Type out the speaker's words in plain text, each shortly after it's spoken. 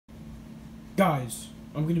Guys,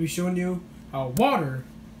 I'm going to be showing you how water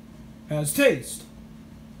has taste,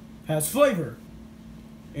 has flavor,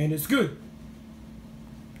 and it's good.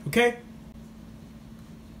 Okay?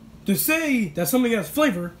 To say that something has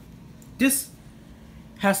flavor, this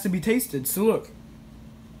has to be tasted. So look.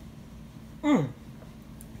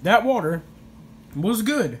 That water was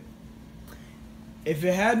good. If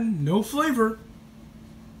it had no flavor,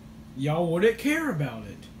 y'all wouldn't care about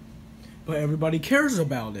it. But everybody cares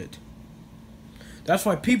about it. That's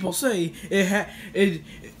why people say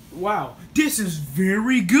wow, this is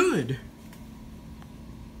very good.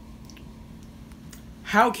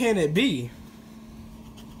 How can it be?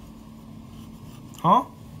 Huh?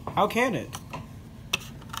 How can it?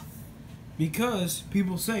 Because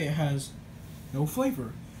people say it has no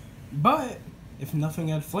flavor. But if nothing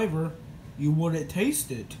had flavor, you wouldn't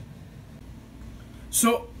taste it.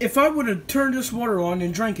 So if I would have turned this water on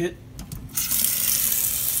and drank it,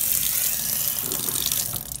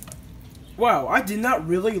 wow, I did not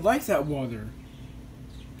really like that water.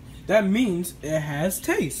 That means it has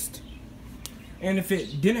taste. And if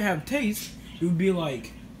it didn't have taste, it would be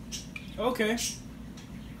like, okay.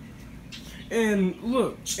 And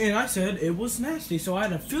look, and I said it was nasty, so I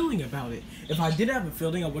had a feeling about it. If I did have a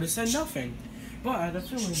feeling, I would have said nothing. But I had a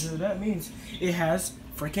feeling, so that means it has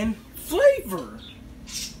freaking flavor.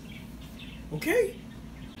 Okay?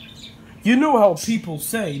 You know how people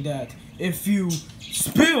say that if you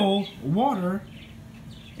spill water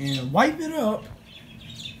and wipe it up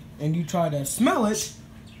and you try to smell it,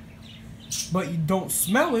 but you don't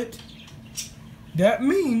smell it, that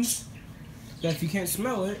means that if you can't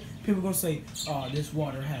smell it, people are going to say, oh, this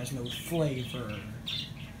water has no flavor.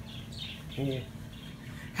 Well,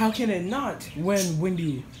 how can it not when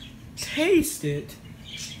you taste it,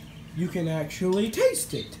 you can actually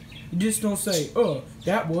taste it? You just don't say, oh,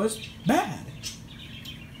 that was bad.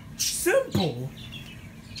 Simple.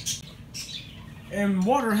 And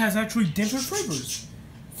water has actually different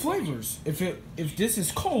flavors. If this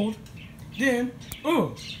is cold, then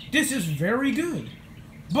this is very good.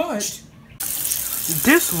 But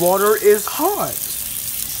this water is hot.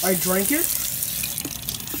 I drank it.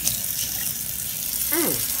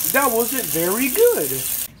 That wasn't very good.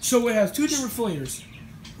 So it has two different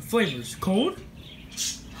flavors, cold,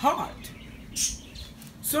 hot.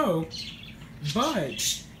 So,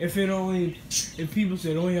 but if people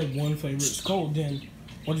said it only had one flavor, it's cold, then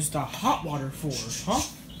what is the hot water for?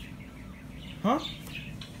 Huh?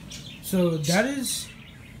 So that is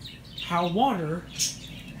how water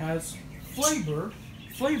has flavor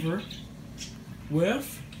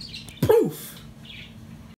with proof.